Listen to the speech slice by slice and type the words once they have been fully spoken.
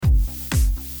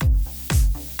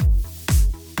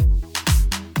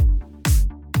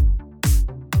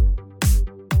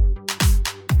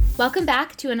Welcome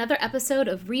back to another episode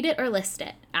of Read It or List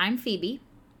It. I'm Phoebe.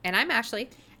 And I'm Ashley.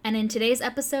 And in today's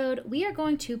episode, we are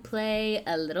going to play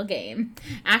a little game.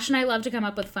 Ash and I love to come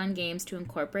up with fun games to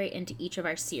incorporate into each of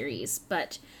our series.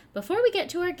 But before we get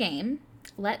to our game,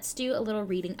 let's do a little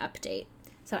reading update.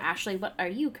 So Ashley, what are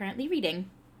you currently reading?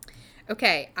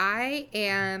 Okay,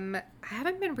 I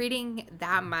haven't been reading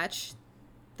that much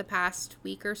the past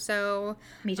week or so.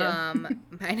 Me too.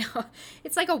 I know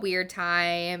it's like a weird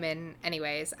time, and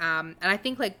anyways, and I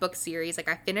think like book series, like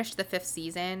I finished the 5th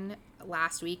season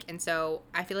last week, and so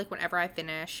I feel like whenever I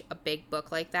finish a big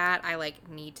book like that, I like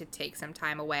need to take some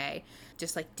time away,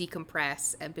 just like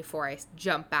decompress, and before I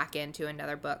jump back into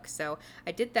another book. So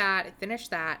I did that. I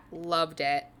finished that. Loved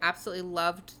it. Absolutely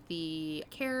loved the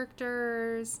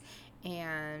characters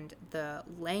and the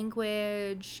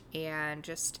language, and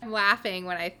just I'm laughing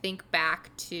when I think back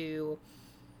to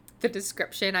the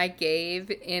description I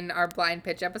gave in our blind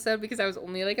pitch episode, because I was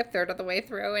only like a third of the way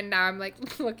through, and now I'm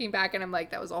like looking back and I'm like,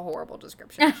 that was a horrible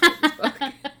description of this book.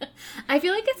 I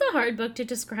feel like it's a hard book to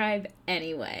describe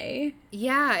anyway.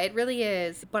 Yeah, it really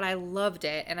is, but I loved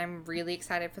it, and I'm really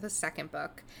excited for the second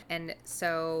book. And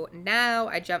so now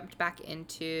I jumped back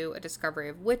into A Discovery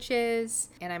of Witches,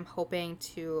 and I'm hoping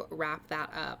to wrap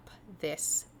that up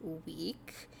this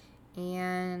week.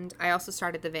 And I also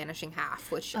started The Vanishing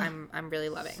Half, which I'm really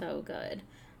loving. So good.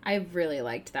 I really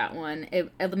liked that one.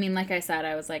 I mean, like I said,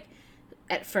 I was like,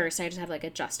 at first I just had to like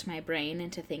adjust my brain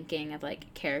into thinking of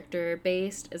like character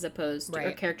based as opposed to,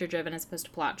 or character driven as opposed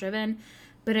to plot driven.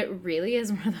 But it really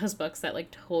is one of those books that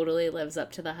like totally lives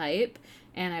up to the hype.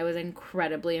 And I was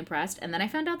incredibly impressed. And then I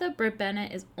found out that Britt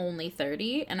Bennett is only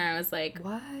 30. And I was like,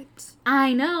 what?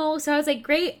 I know. So I was like,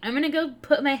 great. I'm going to go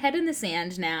put my head in the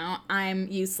sand now. I'm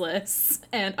useless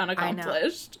and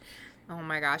unaccomplished. Oh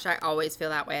my gosh, I always feel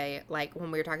that way. Like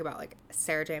when we were talking about like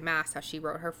Sarah J. Maas, how she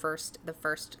wrote the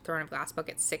first Throne of Glass book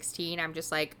at 16. I'm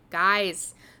just like,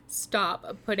 guys,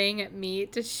 stop putting me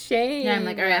to shame. Yeah, I'm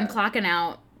like, all right, I'm clocking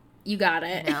out. You got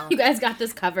it. You guys got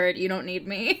this covered. You don't need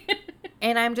me.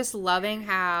 And I'm just loving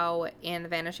how in The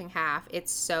Vanishing Half,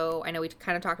 it's so, I know we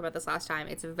kind of talked about this last time,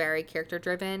 it's very character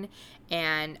driven.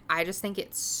 And I just think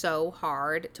it's so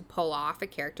hard to pull off a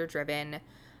character driven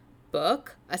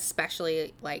book,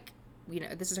 especially like, you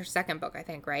know, this is her second book, I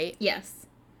think, right? Yes.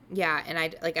 Yeah, and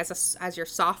I like as your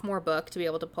sophomore book to be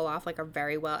able to pull off like a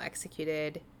very well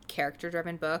executed character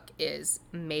driven book is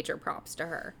major props to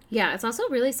her. Yeah, it's also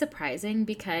really surprising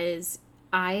because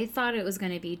I thought it was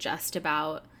going to be just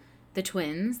about the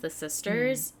twins, the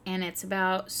sisters, and it's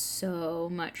about so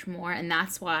much more, and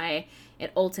that's why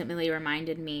it ultimately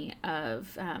reminded me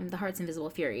of The Heart's Invisible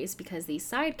Furies, because these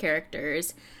side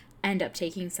characters end up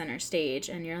taking center stage,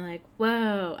 and you're like,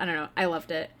 whoa, I don't know, I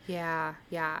loved it. Yeah,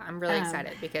 I'm really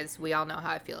excited because we all know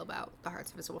how I feel about The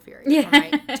Heart's Invisible Furies. Yeah. One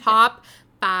of my top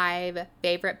 5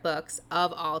 favorite books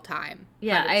of all time.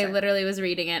 Yeah, 100%. I literally was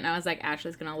reading it and I was like,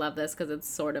 Ashley's gonna love this because it's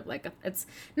sort of like it's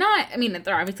not, I mean,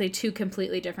 they're obviously 2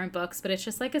 completely different books, but it's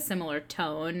just like a similar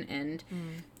tone. And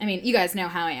I mean, you guys know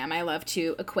how I am. I love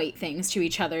to equate things to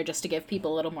each other just to give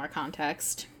people a little more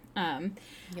context.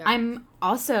 I'm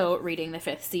also reading the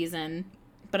 5th season,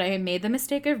 but I made the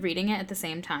mistake of reading it at the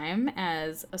same time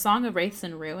as A Song of Wraiths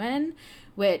and Ruin,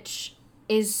 which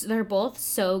they're both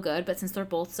so good, but since they're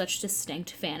both such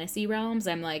distinct fantasy realms,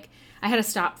 I'm like, I had to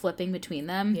stop flipping between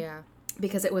them. Yeah.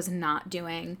 Because it was not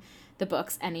doing the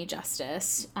books any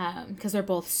justice, because they're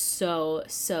both so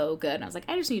good. And I was like,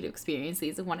 I just need to experience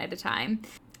these one at a time.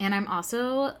 And I'm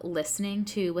also listening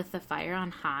to With the Fire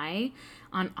on High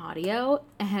on audio,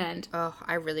 and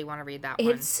I really want to read that one.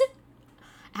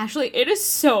 It is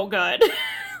so good.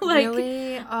 Like,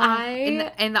 really?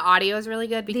 And the audio is really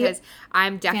good because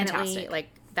I'm definitely fantastic. like,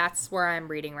 that's where I'm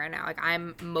reading right now. Like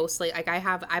I'm mostly like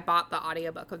I bought the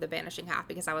audiobook of The Vanishing Half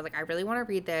because I was like, I really want to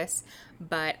read this,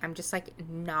 but I'm just like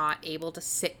not able to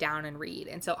sit down and read.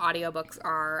 And so audiobooks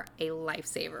are a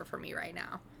lifesaver for me right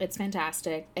now. It's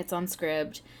fantastic. It's on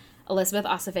Scribd. Elizabeth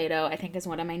Acevedo, I think, is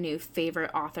one of my new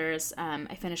favorite authors.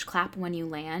 I finished Clap When You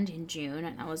Land in June,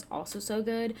 and that was also so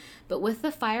good. But With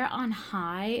the Fire on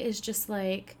High is just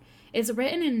like, it's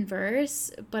written in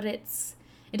verse, but it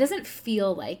doesn't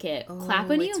feel like it. Oh, Clap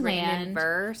When You written Land. in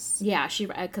verse? Yeah,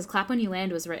 because Clap When You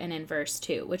Land was written in verse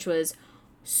too, which was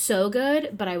so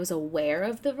good, but I was aware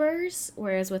of the verse,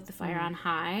 whereas with The Fire on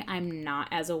High, I'm not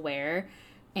as aware.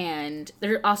 And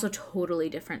they're also totally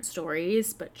different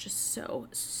stories, but just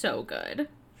so good.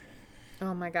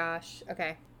 Oh my gosh.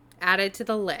 Okay. Added to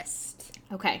the list.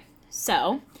 Okay,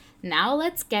 so now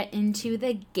let's get into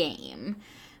the game.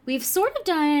 we've sort of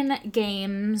done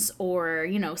games or,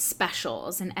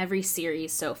 specials in every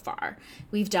series so far.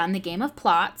 We've done the game of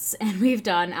plots, and we've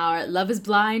done our Love is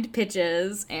Blind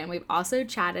pitches, and we've also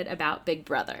chatted about Big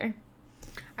Brother.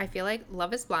 I feel like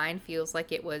Love is Blind feels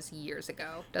like it was years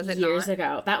ago. Does it Years not?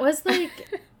 ago. That was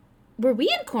like, were we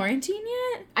in quarantine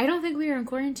yet? I don't think we were in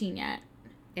quarantine yet.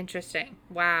 Interesting.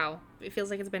 Wow. It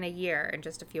feels like it's been a year and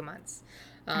just a few months.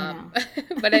 I know.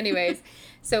 But anyways,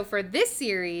 so for this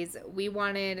series, we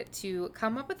wanted to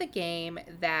come up with a game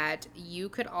that you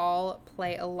could all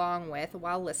play along with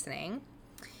while listening.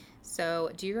 So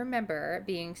do you remember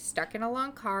being stuck in a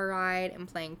long car ride and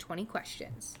playing 20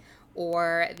 questions?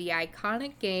 Or the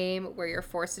iconic game where you're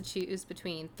forced to choose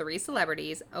between 3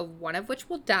 celebrities, one of which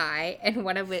will die and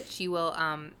one of which you will,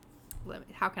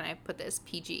 how can I put this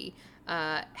PG,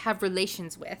 have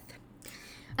relations with.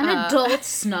 An adult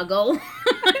snuggle.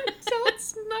 Adult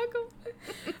snuggle.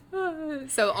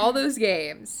 So all those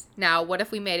games. Now, what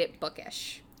if we made it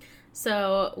bookish?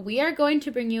 So we are going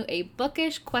to bring you a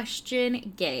bookish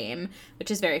question game,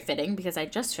 which is very fitting because I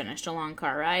just finished a long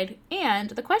car ride,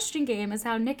 and the question game is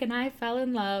how Nick and I fell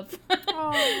in love.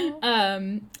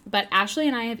 But Ashley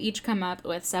and I have each come up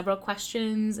with several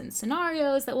questions and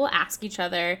scenarios that we'll ask each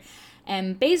other,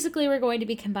 and basically we're going to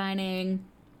be combining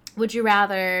Would You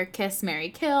Rather, Kiss, Marry,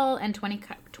 Kill, and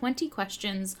 20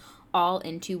 questions all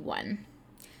into one.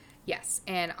 Yes,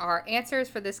 and our answers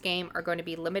for this game are going to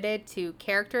be limited to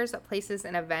characters, places,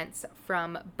 and events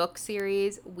from book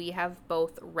series we have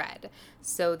both read.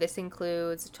 So this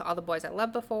includes To All the Boys I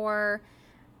Loved Before,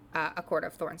 A Court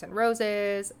of Thorns and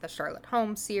Roses, the Charlotte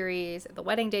Holmes series, the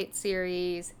Wedding Date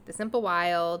series, The Simple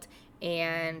Wild,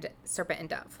 and Serpent and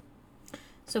Dove.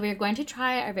 So we are going to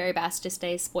try our very best to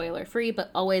stay spoiler-free,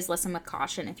 but always listen with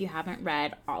caution if you haven't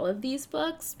read all of these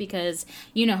books, because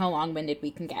you know how long-winded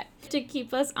we can get. To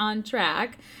keep us on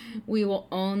track, we will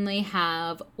only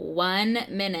have 1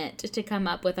 minute to come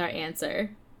up with our answer.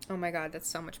 Oh my god, that's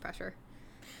so much pressure.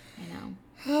 I know.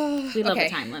 We love a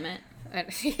time limit.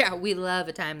 Yeah, we love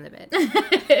a time limit.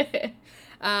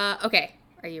 Okay,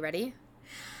 are you ready?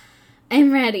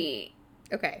 I'm ready.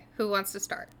 Okay, who wants to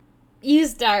start? You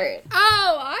start.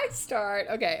 Oh, I start.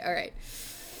 Okay, all right.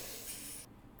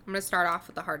 I'm going to start off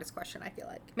with the hardest question, I feel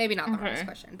like. Maybe not the hardest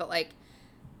question, but like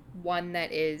one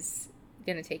that is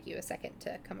going to take you a second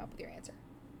to come up with your answer.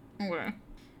 Okay.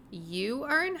 You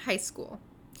are in high school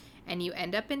and you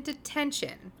end up in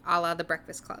detention, a la The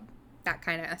Breakfast Club. That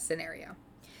kind of a scenario.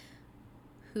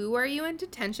 Who are you in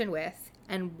detention with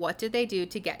and what did they do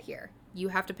to get here? You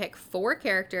have to pick 4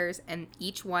 characters and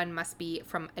each one must be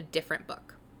from a different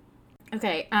book.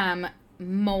 Okay,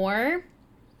 Moore,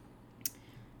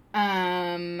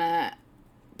 Peter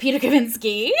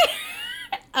Kavinsky,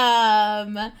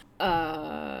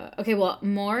 okay, well,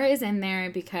 Moore is in there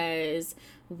because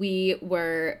we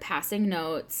were passing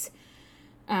notes.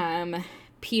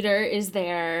 Peter is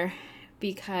there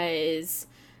because,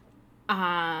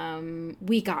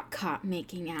 we got caught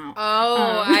making out.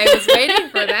 Oh, I was waiting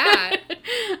for that.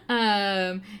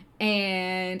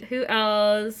 And who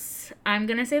else? I'm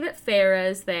going to say that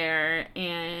Farrah's there,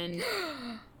 and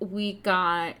we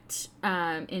got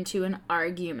into an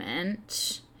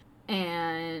argument,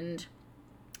 and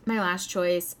my last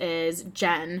choice is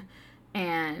Jen,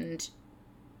 and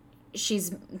she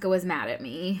was mad at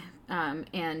me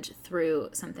and threw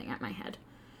something at my head.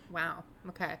 Wow.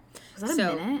 Okay. Was that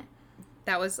a minute?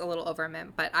 That was a little over a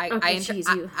minute, but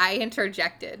I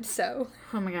interjected, so.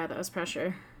 Oh my god, that was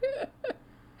pressure.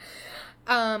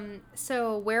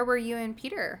 So where were you and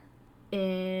Peter?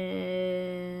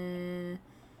 In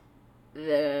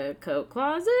the coat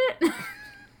closet? The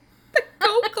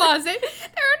coat closet?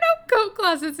 There are no coat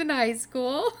closets in high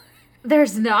school.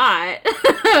 There's not.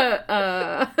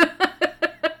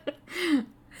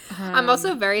 I'm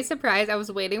also very surprised. I was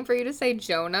waiting for you to say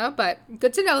Jonah, but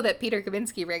good to know that Peter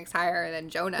Kavinsky ranks higher than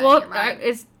Jonah in your mind.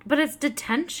 It's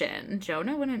detention.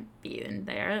 Jonah wouldn't be in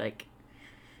there. Like,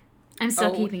 I'm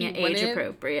still keeping it age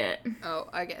appropriate. Oh,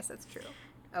 I guess that's true.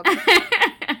 Okay.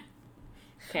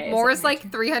 Okay. Moore's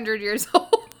like 300 years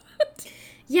old.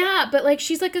 Yeah, but like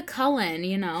she's like a Cullen,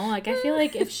 you know? Like I feel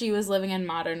like if she was living in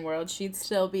modern world, she'd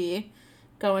still be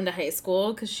going to high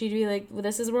school because she'd be like, well,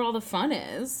 this is where all the fun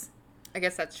is. I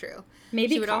guess that's true.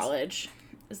 Maybe college.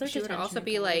 She would also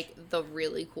be like the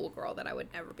really cool girl that I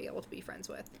would never be able to be friends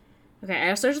with. Okay, I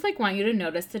also just like want you to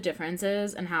notice the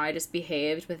differences and how I just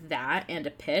behaved with that and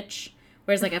a pitch.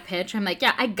 Whereas like a pitch, I'm like,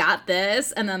 yeah, I got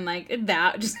this, and then like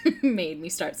that just made me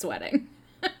start sweating.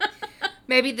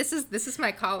 Maybe this is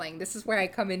my calling. This is where I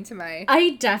come into my.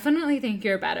 I definitely think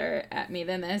you're better at me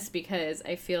than this because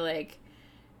I feel like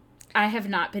I have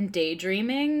not been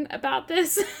daydreaming about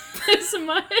this as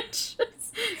much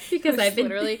because I've been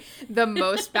literally the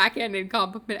most backhanded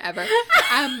compliment ever.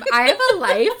 I have a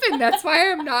life, and that's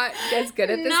why I'm not as good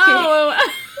at this game. I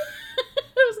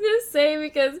was gonna say,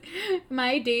 because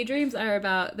my daydreams are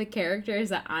about the characters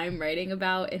that I'm writing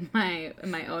about in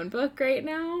my own book right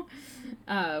now.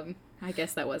 I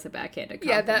guess that was a backhanded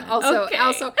compliment. Yeah, that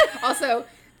also.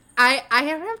 I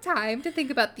don't have time to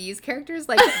think about these characters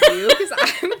like you, because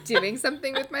I'm doing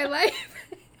something with my life.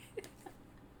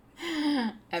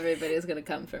 Everybody's gonna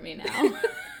come for me now.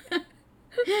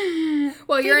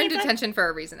 Well, you're in detention for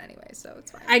a reason anyway, so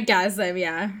it's fine. I guess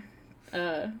yeah.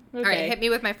 Okay. All right, hit me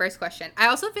with my first question. I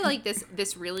also feel like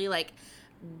this really like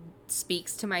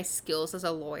speaks to my skills as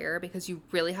a lawyer, because you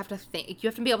really have to think. You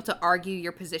have to be able to argue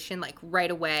your position like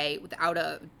right away without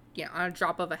on a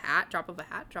drop of a drop of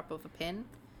a pin.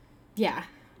 Yeah.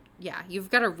 Yeah, you've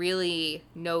got to really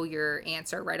know your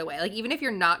answer right away. Like, even if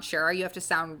you're not sure, you have to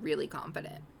sound really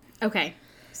confident. Okay,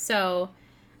 so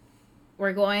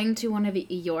we're going to one of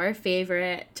your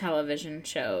favorite television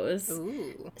shows.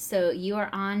 Ooh. So you are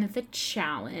on The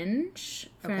Challenge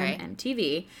from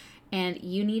MTV, and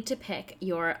you need to pick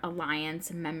your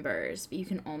alliance members, but you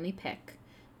can only pick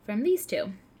from these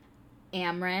two.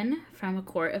 Amren from A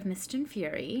Court of Mist and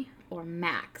Fury, or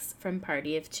Max from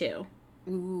Party of Two.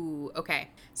 Ooh, okay.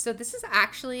 So this is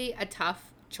actually a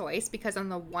tough choice, because on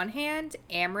the one hand,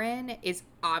 Amren is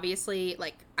obviously,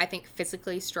 like, I think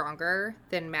physically stronger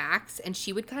than Max, and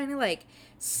she would kind of like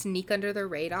sneak under the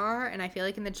radar, and I feel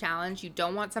like in the challenge, you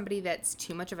don't want somebody that's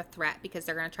too much of a threat, because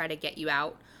they're going to try to get you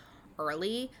out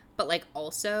early, but like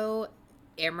also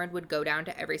Amren would go down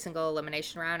to every single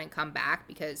elimination round and come back,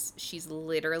 because she's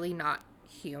literally not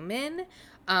human.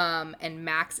 And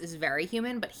Max is very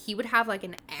human, but he would have like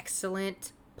an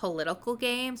excellent political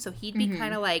game. So he'd be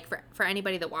kind of like, for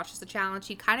anybody that watches the challenge,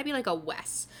 he'd kind of be like a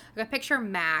Wes. Like, I picture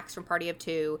Max from Party of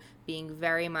Two being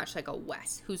very much like a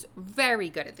Wes, who's very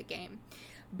good at the game.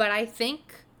 But I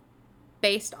think,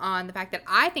 based on the fact that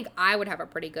I think I would have a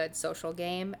pretty good social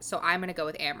game, so I'm going to go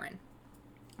with Amren.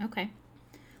 Okay.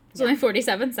 It's only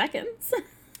 47 seconds.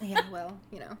 Yeah, well,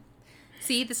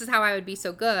 See, this is how I would be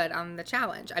so good on the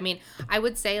challenge. I mean, I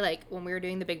would say, like, when we were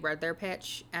doing the Big Brother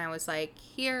pitch, and I was like,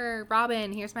 here,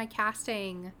 Robin, here's my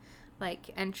casting,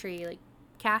 like, entry, like,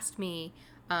 cast me.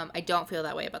 I don't feel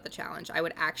that way about the challenge. I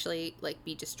would actually, like,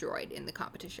 be destroyed in the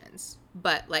competitions.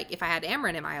 But, like, if I had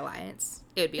Amren in my alliance,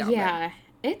 it would be all good. Yeah,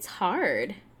 it's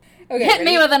hard. Okay, Hit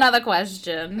me with another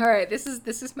question. All right, this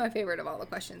is my favorite of all the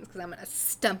questions, because I'm going to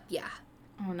stump ya.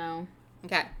 Oh, no.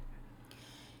 Okay.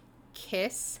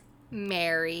 Kiss,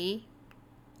 marry,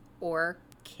 or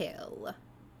kill?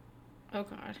 Oh,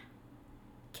 God.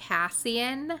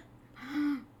 Cassian,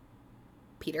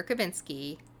 Peter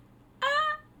Kavinsky,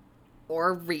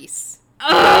 or Reese.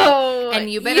 Oh! And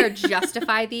you better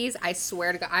justify these. I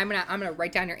swear to God, I'm gonna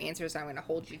write down your answers, and I'm gonna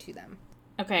hold you to them.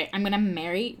 Okay, I'm gonna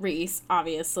marry Reese,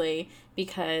 obviously,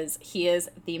 because he is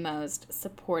the most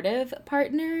supportive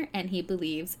partner, and he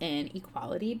believes in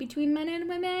equality between men and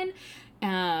women.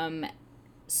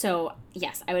 So,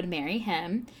 yes, I would marry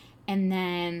him. And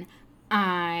then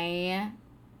I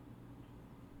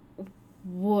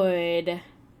would...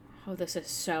 Oh, this is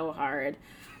so hard.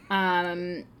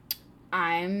 I'm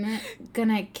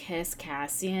gonna kiss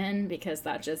Cassian, because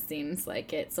that just seems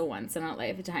like it's a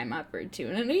once-in-a-lifetime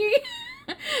opportunity.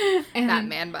 And that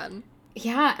man bun.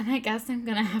 Yeah, and I guess I'm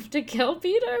gonna have to kill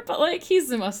Peter, but, like, he's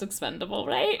the most expendable,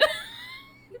 right?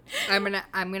 I'm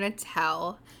gonna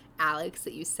tell Alex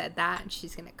that you said that, and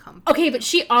she's gonna come. Okay, but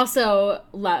she also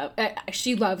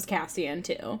loves Cassian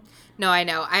too. No, I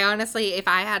know. I honestly, if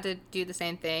I had to do the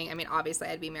same thing, I mean, obviously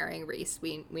I'd be marrying Reese.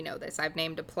 We know this. I've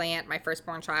named a plant my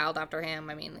firstborn child after him.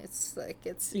 I mean, it's like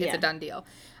it's a done deal.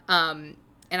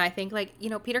 And I think, like,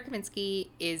 Peter Kavinsky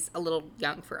is a little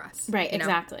young for us. Right,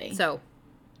 exactly. So,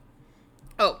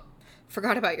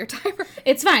 forgot about your timer.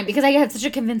 It's fine, because I had such a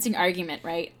convincing argument,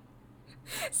 right?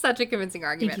 Such a convincing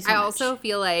argument. Thank you so much. Also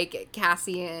feel like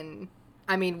Cassian,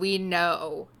 I mean, we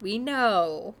know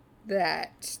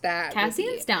that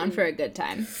Cassian's down for a good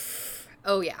time.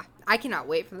 Oh, yeah. I cannot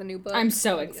wait for the new book. I'm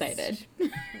so excited.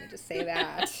 Let me just say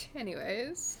that.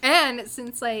 Anyways. And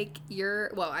since, like,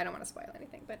 I don't want to spoil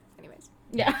anything, but anyways.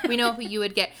 Yeah. We know who you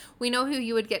would get. We know who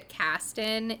you would get cast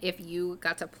in if you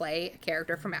got to play a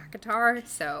character from ACOTAR,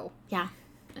 so. Yeah.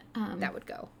 That would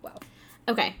go well.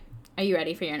 Okay. Are you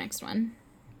ready for your next one?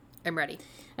 I'm ready.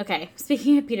 Okay.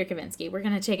 Speaking of Peter Kavinsky, we're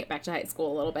going to take it back to high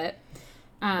school a little bit.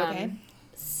 Okay.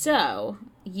 So,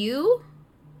 you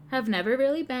have never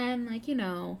really been, like,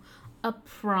 a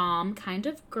prom kind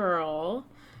of girl.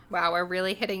 Wow, we're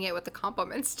really hitting it with the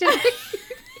compliments today.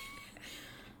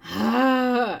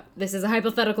 This is a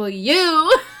hypothetical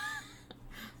you.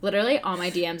 Literally, all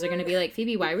my DMs are going to be like,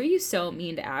 Phoebe, why were you so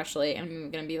mean to Ashley? And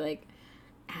I'm going to be like,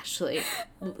 Ashley,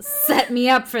 set me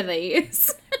up for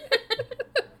these.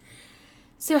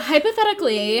 So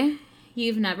hypothetically,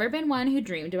 you've never been one who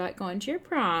dreamed about going to your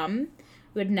prom.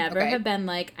 Would never have been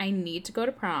like, I need to go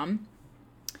to prom.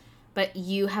 But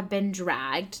you have been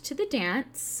dragged to the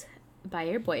dance by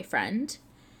your boyfriend.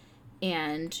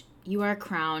 And you are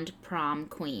crowned prom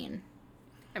queen.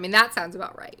 I mean, that sounds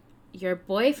about right. Your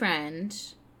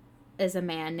boyfriend is a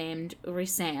man named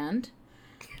Rhysand.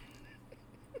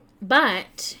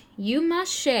 But you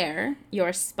must share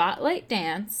your spotlight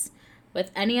dance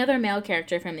with any other male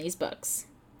character from these books.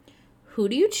 Who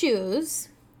do you choose?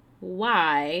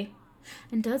 Why?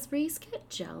 And does Rhys get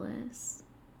jealous?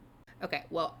 Okay,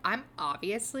 well, I'm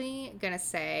obviously going to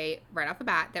say right off the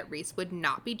bat that Rhys would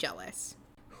not be jealous.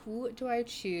 Who do I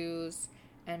choose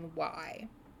and why?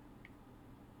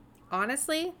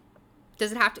 Honestly,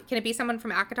 can it be someone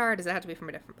from ACOTAR or does it have to be from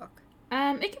a different book?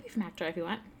 It can be from ACOTAR if you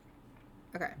want.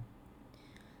 Okay.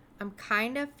 I'm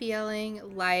kind of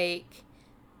feeling like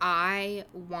I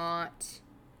want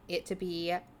it to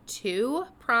be 2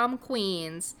 prom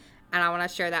queens and I want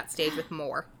to share that stage with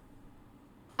Mor.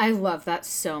 I love that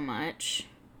so much.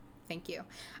 Thank you.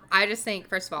 I just think,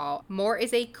 first of all, Mor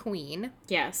is a queen.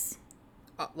 Yes.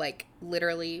 Like,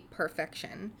 literally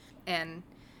perfection. And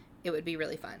it would be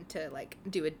really fun to, like,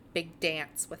 do a big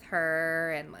dance with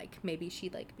her. And, like, maybe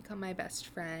she'd, like, become my best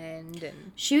friend.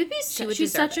 And she's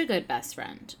such a good best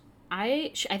friend.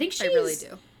 I think she's... I really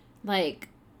do. Like,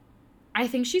 I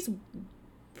think she's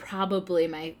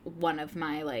probably one of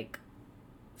my, like,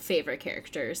 favorite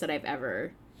characters that I've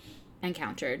ever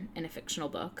encountered in a fictional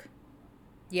book.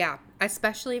 Yeah,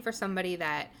 especially for somebody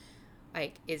that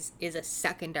like is a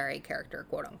secondary character,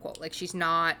 quote unquote. Like she's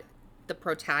not the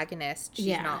protagonist.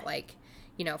 She's not like,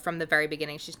 you know, from the very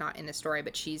beginning she's not in the story,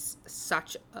 but she's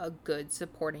such a good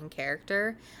supporting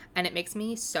character. And it makes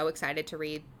me so excited to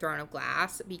read Throne of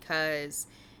Glass because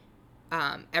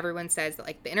everyone says that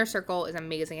like the inner circle is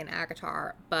amazing in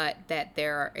ACOTAR, but that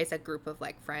there is a group of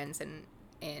like friends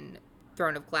in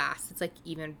Throne of Glass it's like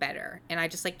even better, and I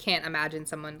just like can't imagine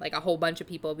someone like a whole bunch of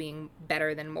people being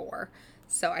better than Mor,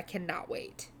 so I cannot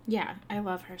wait. Yeah, I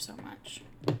love her so much.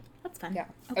 That's fun. Yeah.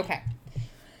 Okay.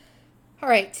 All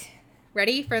right,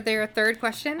 ready for their third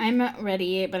question? I'm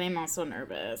ready, but I'm also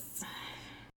nervous.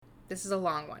 This is a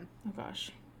long one. Oh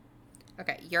gosh.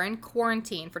 Okay, you're in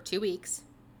quarantine for 2 weeks,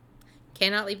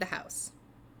 cannot leave the house.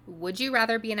 Would you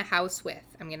rather be in a house with,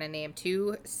 I'm going to name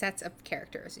 2 sets of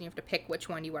characters, and you have to pick which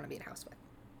one you want to be in a house with.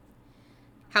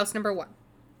 House number 1,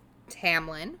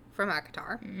 Tamlin from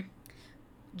ACOTAR,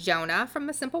 Jonah from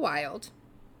The Simple Wild,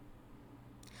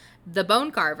 the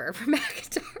Bone Carver from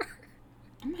ACOTAR.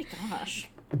 Oh my gosh.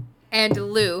 And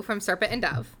Lou from Serpent and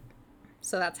Dove.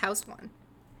 So that's house 1.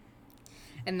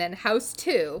 And then house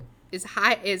 2 is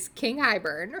King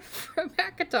Hybern from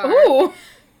ACOTAR. Ooh.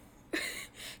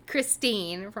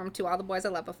 Christine from To All the Boys I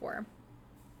Loved Before.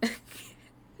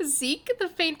 Zeke the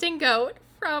Fainting Goat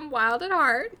from Wild at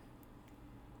Heart.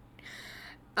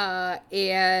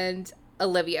 And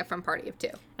Olivia from Party of 2.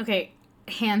 Okay,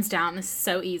 hands down, this is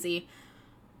so easy.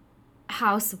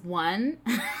 House 1.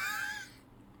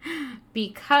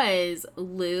 Because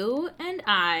Lou and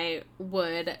I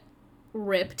would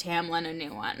rip Tamlin a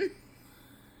new one.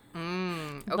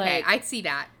 Okay, like, I see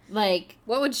that. Like,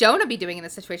 what would Jonah be doing in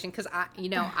this situation? Because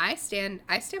I stand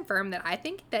firm that I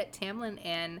think that Tamlin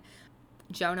and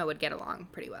Jonah would get along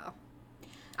pretty well.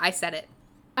 I said it.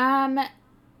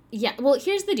 Yeah. Well,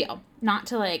 here's the deal. Not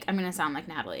to like, I'm gonna sound like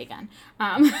Natalie again.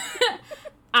 I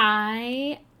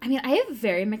mean, I have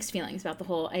very mixed feelings about the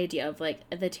whole idea of like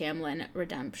the Tamlin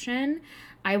redemption.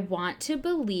 I want to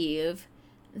believe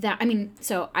that. I mean,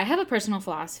 so I have a personal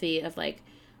philosophy of like,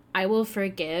 I will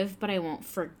forgive, but I won't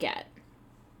forget.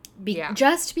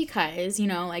 Just because, you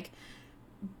know, like,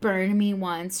 burn me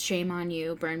once, shame on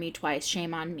you. Burn me twice,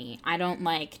 shame on me. I don't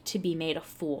like to be made a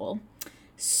fool.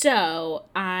 So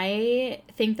I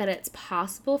think that it's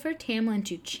possible for Tamlin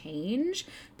to change,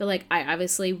 but, like, I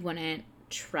obviously wouldn't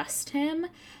trust him.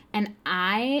 And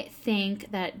I think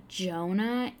that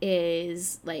Jonah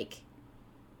is, like,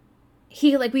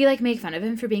 we, like, make fun of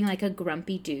him for being, like, a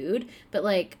grumpy dude. But,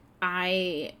 like,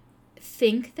 I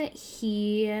think that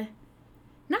he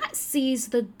not sees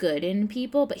the good in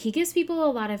people, but he gives people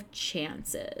a lot of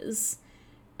chances.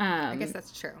 I guess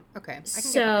that's true. Okay.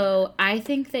 I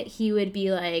think that he would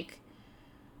be like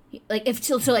if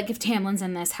Tamlin's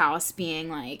in this house being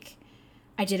like,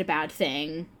 I did a bad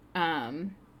thing,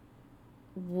 but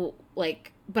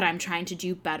I'm trying to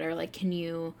do better. Like, can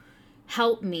you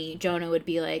help me, Jonah would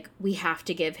be like, we have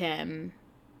to give him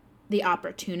the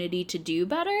opportunity to do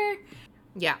better.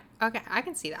 Yeah. Okay. I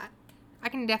can see that. I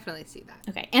can definitely see that.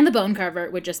 Okay. And the bone carver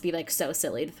would just be like so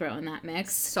silly to throw in that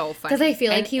mix. So funny. Because I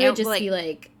feel like he would just be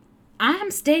like,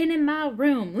 I'm staying in my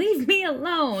room. Leave me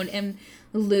alone. And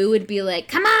Lou would be like,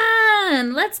 come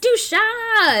on, let's do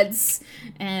shots.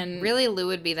 And really, Lou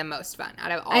would be the most fun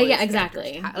out of all. Yeah,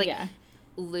 exactly. Like, yeah.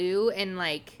 Lou and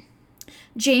like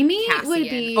Jamie Cassian. would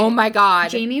be. Oh my God.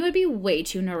 Jamie would be way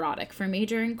too neurotic for me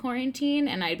during quarantine.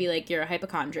 And I'd be like, you're a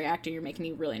hypochondriac and you're making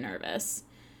me really nervous.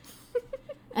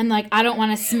 And like, I don't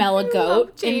want to smell a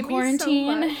goat in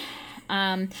quarantine.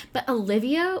 So but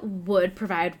Olivia would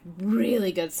provide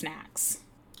really good snacks.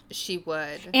 She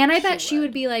would. And I bet she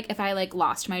would be like, if I like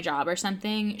lost my job or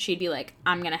something, she'd be like,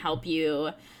 I'm going to help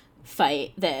you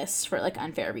fight this for like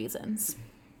unfair reasons.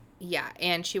 Yeah.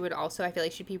 And she would also, I feel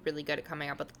like she'd be really good at coming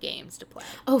up with games to play.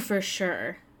 Oh, for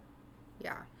sure.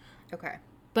 Yeah. Okay.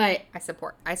 But I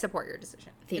support your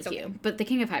decision. Thank you. But the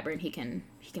King of Hybern, he can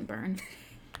burn.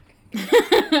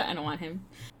 I don't want him.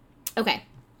 Okay.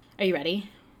 Are you ready?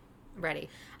 Ready.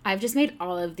 I've just made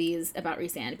all of these about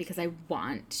Rhysand because I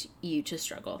want you to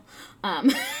struggle.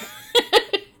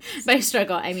 By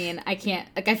struggle, I mean, I can't,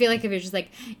 like, I feel like if you're just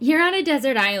like, you're on a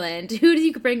desert island, who do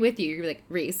you bring with you? You're like,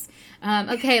 Rhys.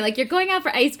 Okay, like, you're going out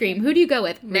for ice cream. Who do you go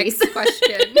with? Rhys. Next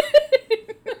question.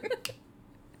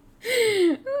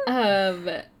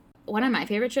 One of my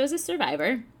favorite shows is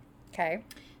Survivor. Okay.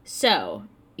 So,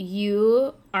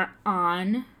 you are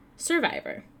on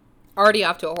Survivor. Already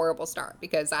off to a horrible start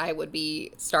because I would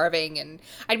be starving and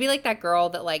I'd be like that girl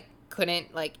that like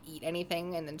couldn't like eat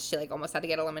anything and then she like almost had to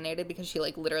get eliminated because she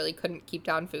like literally couldn't keep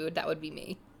down food. That would be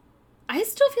me. I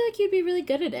still feel like you'd be really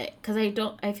good at it because I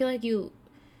feel like you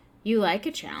like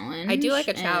a challenge. I do like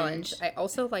a challenge. I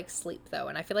also like sleep though,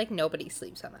 and I feel like nobody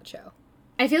sleeps on that show.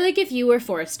 I feel like if you were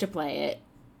forced to play it,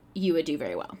 you would do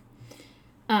very well.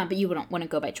 But you wouldn't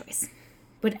go by choice.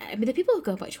 But I mean, the people who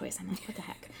go by choice, I'm like, what the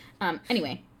heck?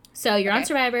 Anyway, so you're on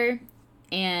Survivor,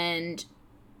 and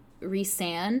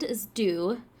Rhysand is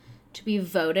due to be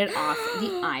voted off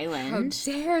the island.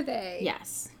 How dare they?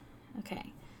 Yes.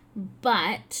 Okay.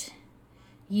 But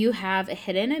you have a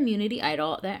hidden immunity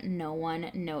idol that no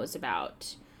one knows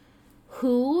about.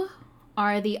 Who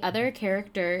are the other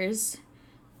characters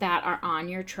that are on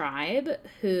your tribe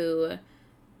who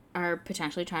are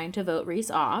potentially trying to vote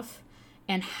Rhys off?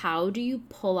 And how do you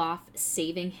pull off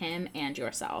saving him and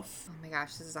yourself? Oh my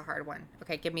gosh, this is a hard one.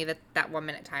 Okay, give me that 1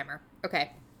 minute timer.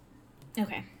 Okay.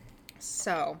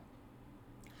 So,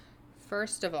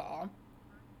 first of all,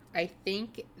 I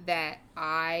think that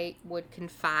I would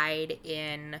confide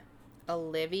in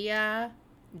Olivia,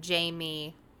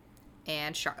 Jamie,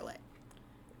 and Charlotte.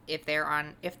 If they were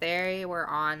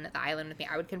on the island with me,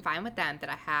 I would confide with them that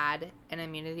I had an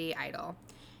immunity idol,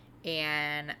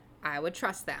 and I would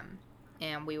trust them,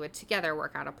 and we would together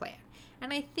work out a plan.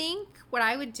 And I think what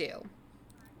I would do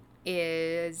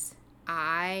is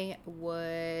I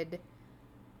would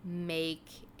make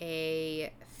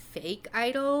a fake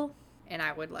idol, and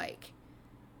I would like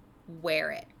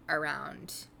wear it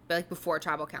around, but like before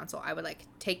tribal council, I would like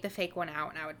take the fake one out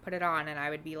and I would put it on, and I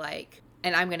would be like,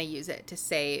 and I'm gonna use it to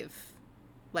save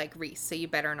like Rhys, so you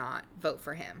better not vote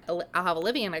for him. I'll have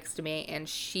Olivia next to me, and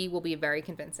she will be very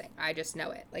convincing. I just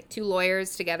know it. Like 2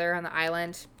 lawyers together on the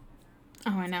island.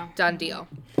 Oh, I know. Done deal.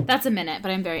 That's a minute,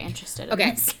 but I'm very interested in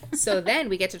this. So then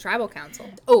we get to tribal council.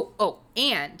 Oh,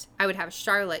 and I would have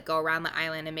Charlotte go around the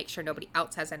island and make sure nobody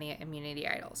else has any immunity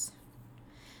idols.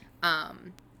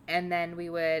 And then we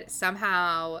would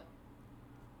somehow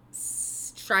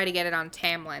try to get it on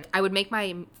Tamlin. I would make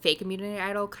my fake immunity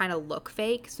idol kind of look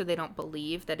fake so they don't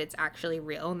believe that it's actually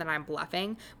real and that I'm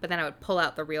bluffing, but then I would pull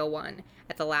out the real one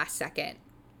at the last second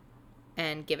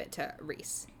and give it to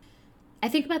Rhys. I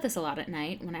think about this a lot at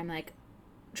night when I'm like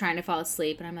trying to fall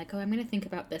asleep and I'm like, oh, I'm going to think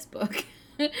about this book.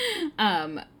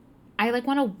 I like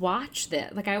want to watch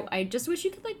this. Like I just wish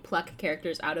you could like pluck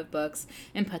characters out of books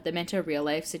and put them into real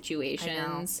life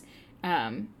situations.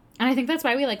 And I think that's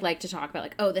why we like to talk about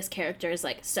like, oh, this character is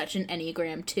like such an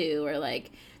Enneagram 2, or like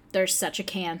they're such a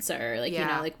Cancer. Like, you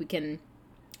know, like we can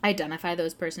identify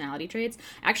those personality traits.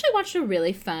 I actually watched a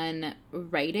really fun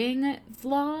writing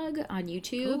vlog on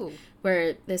YouTube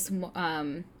where this,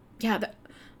 oh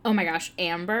my gosh,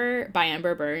 Amber by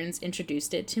Amber Burns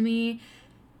introduced it to me.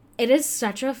 It is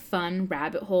such a fun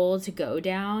rabbit hole to go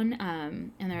down.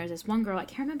 And there was this one girl, I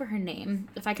can't remember her name.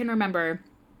 If I can remember,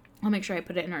 I'll make sure I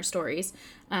put it in our stories.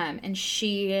 And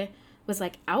she was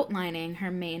like outlining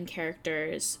her main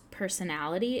character's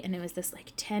personality, and it was this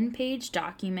like 10-page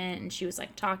document, and she was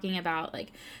like talking about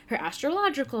like her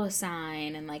astrological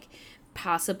sign and like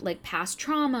past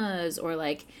traumas, or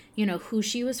like, you know, who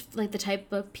she was, like the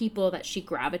type of people that she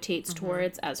gravitates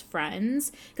towards as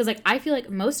friends. Because like I feel like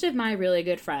most of my really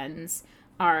good friends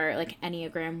are like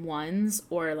Enneagram 1s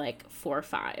or like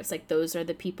 4/5s. Like those are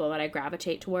the people that I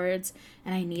gravitate towards,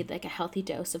 and I need like a healthy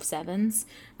dose of 7s.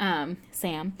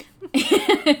 Sam.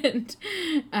 And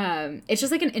it's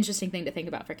just like an interesting thing to think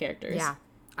about for characters. Yeah,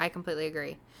 I completely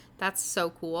agree. That's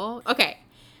so cool. Okay,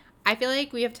 I feel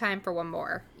like we have time for one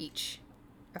more each.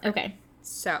 Okay.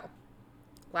 So,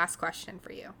 last question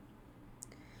for you.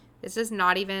 This is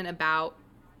not even about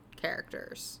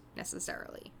characters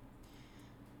necessarily.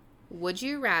 Would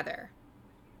you rather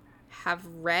have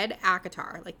read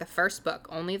ACOTAR, like the first book,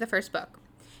 only the first book,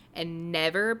 and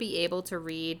never be able to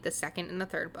read the second and the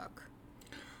third book,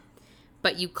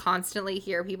 but you constantly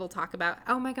hear people talk about,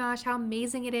 oh my gosh, how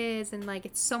amazing it is, and like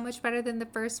it's so much better than the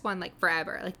first one, like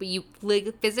forever, like, but you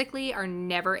physically are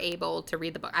never able to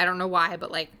read the book? I don't know why,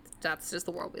 but like that's just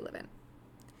the world we live in.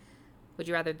 Would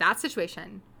you rather that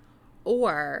situation,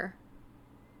 or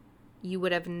you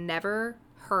would have never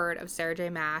heard of Sarah J.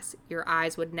 Maas, your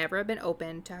eyes would never have been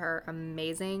open to her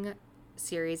amazing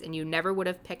series, and you never would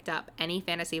have picked up any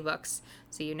fantasy books,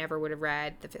 so you never would have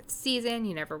read the 5th season,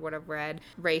 you never would have read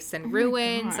Race and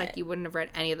Ruins, like you wouldn't have read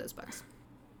any of those books.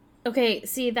 Okay,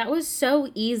 see, that was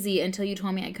so easy until you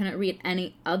told me I couldn't read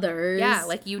any others. Yeah,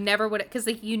 like you never would have, because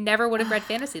like you never would have read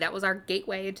fantasy. That was our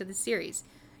gateway into the series.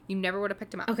 You never would have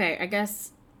picked them up. Okay, I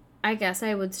guess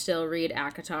I would still read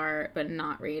ACOTAR, but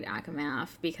not read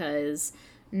ACOMAF, because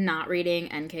not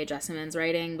reading N.K. Jemisin's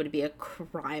writing would be a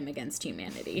crime against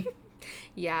humanity.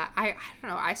 Yeah, I don't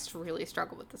know. I really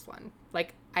struggle with this one.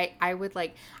 Like, I would,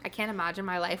 like, I can't imagine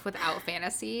my life without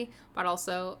fantasy, but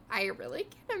also, I really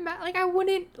can't imagine,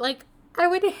 like, I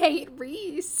would hate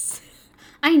Reese.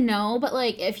 I know, but,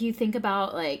 like, if you think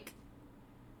about, like...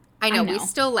 I know. We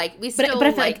still like the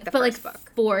first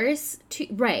book. Forced to...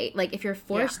 Right, like, if you're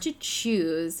forced to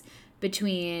choose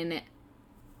between,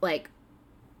 like,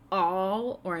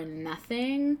 all or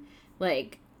nothing,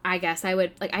 like... I guess I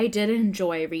would, like, I did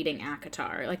enjoy reading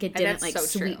ACOTAR. Like, it didn't, like,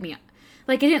 sweep me up.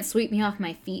 Like, it didn't sweep me off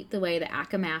my feet the way the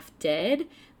ACOMAF did.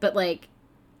 But, like,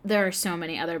 there are so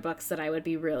many other books that I would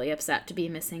be really upset to be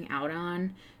missing out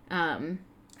on.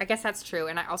 I guess that's true.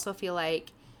 And I also feel like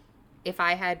if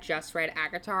I had just read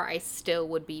ACOTAR, I still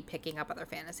would be picking up other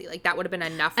fantasy. Like, that would have been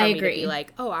enough for me to be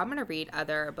like, oh, I'm going to read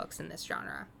other books in this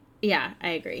genre. Yeah, I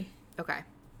agree. Okay.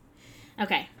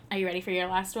 Okay. Are you ready for your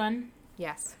last one?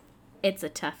 Yes. It's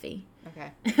a toughie. Okay.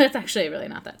 That's actually really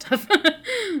not that tough.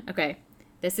 Okay.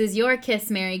 This is your kiss,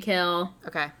 marry, kill.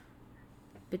 Okay.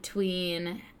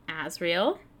 Between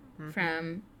Asriel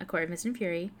from A Court of Mist and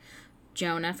Fury,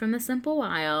 Jonah from The Simple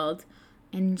Wild,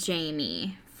 and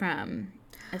Jamie from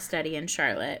A Study in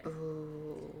Charlotte.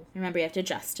 Ooh. Remember, you have to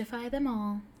justify them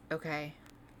all. Okay.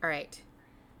 All right.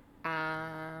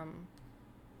 I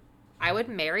would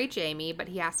marry Jamie, but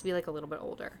he has to be like a little bit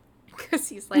older. Because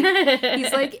he's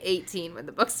like 18 when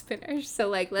the book's finished. So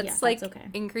like let's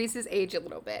increase his age a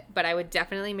little bit. But I would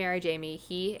definitely marry Jamie.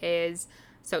 He is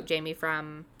Jamie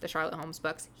from the Charlotte Holmes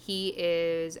books. He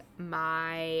is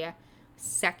my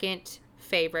second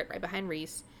favorite, right behind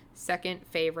Reese. Second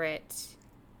favorite,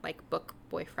 like, book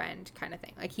boyfriend kind of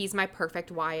thing. Like, he's my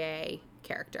perfect YA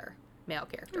character, male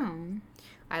character. Aww.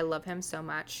 I love him so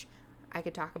much. I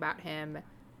could talk about him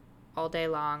all day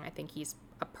long. I think he's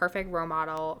a perfect role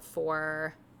model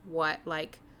for what,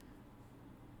 like,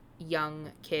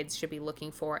 young kids should be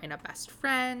looking for in a best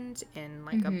friend, in,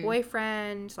 like, a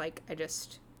boyfriend. Like, I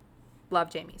just love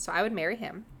Jamie. So I would marry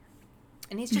him.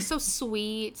 And he's just so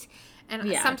sweet.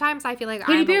 And sometimes I feel like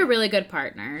he'd be a really good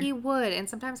partner. He would. And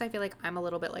sometimes I feel like I'm a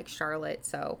little bit like Charlotte.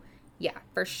 So, yeah,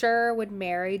 for sure would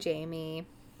marry Jamie.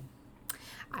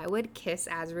 I would kiss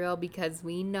Asriel because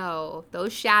we know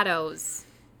those shadows...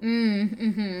 I'm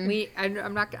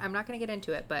not gonna get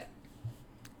into it, but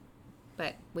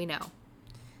we know.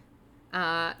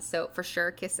 So for sure,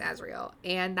 kiss Asriel,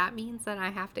 and that means that I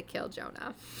have to kill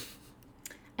Jonah.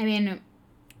 I mean,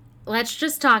 let's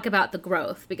just talk about the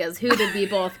growth, because who did we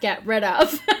both get rid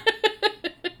of?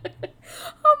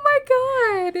 Oh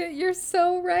my God, you're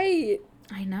so right.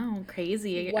 I know,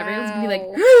 crazy. Wow. Everyone's gonna be like,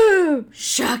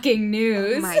 shocking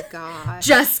news. Oh my God.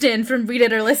 Justin from Read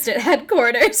It or List It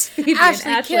headquarters. Phoebe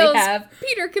Ashley and Ashley kills have...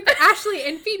 Ashley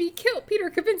and Phoebe kill Peter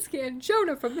Kavinsky and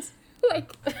Jonah from this,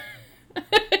 like...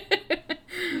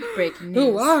 Breaking news.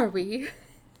 Who are we?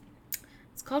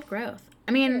 It's called growth.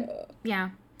 I mean, yeah.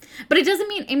 But it doesn't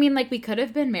mean, like, we could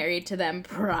have been married to them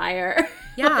prior.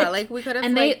 Yeah, like we could have,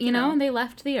 and they, you know, they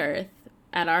left the earth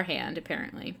at our hand,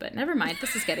 apparently. But never mind,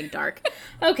 this is getting dark.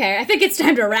 Okay, I think it's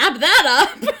time to wrap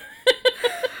that up.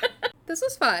 This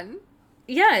was fun.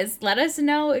 Yes, let us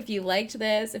know if you liked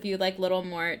this, if you'd like little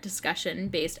more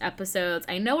discussion-based episodes.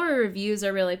 I know our reviews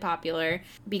are really popular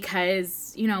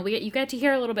because, you know, you get to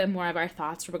hear a little bit more of our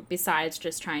thoughts besides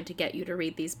just trying to get you to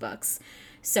read these books.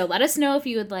 So let us know if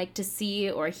you would like to see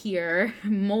or hear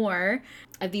more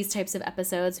of these types of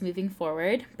episodes moving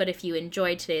forward. But if you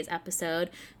enjoyed today's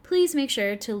episode, please make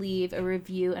sure to leave a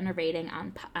review and a rating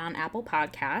on Apple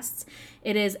Podcasts.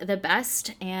 It is the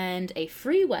best and a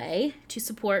free way to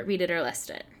support Read It or List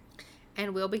It.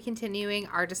 And we'll be continuing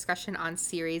our discussion on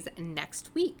series next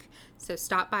week. So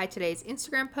stop by today's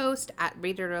Instagram post at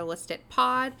Read It or List It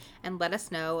Pod and let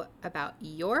us know about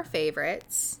your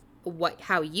favorites,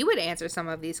 how you would answer some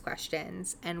of these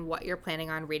questions, and what you're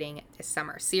planning on reading this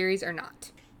summer, series or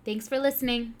not. Thanks for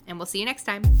listening. And we'll see you next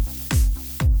time.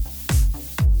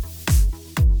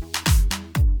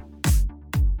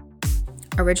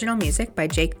 Original music by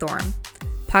Jake Thorne.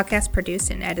 Podcast produced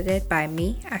and edited by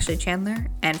me, Ashley Chandler,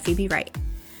 and Phoebe Wright.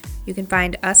 You can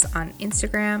find us on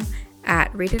Instagram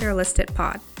at Read It or List It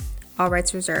Pod. All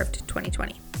rights reserved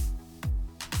 2020.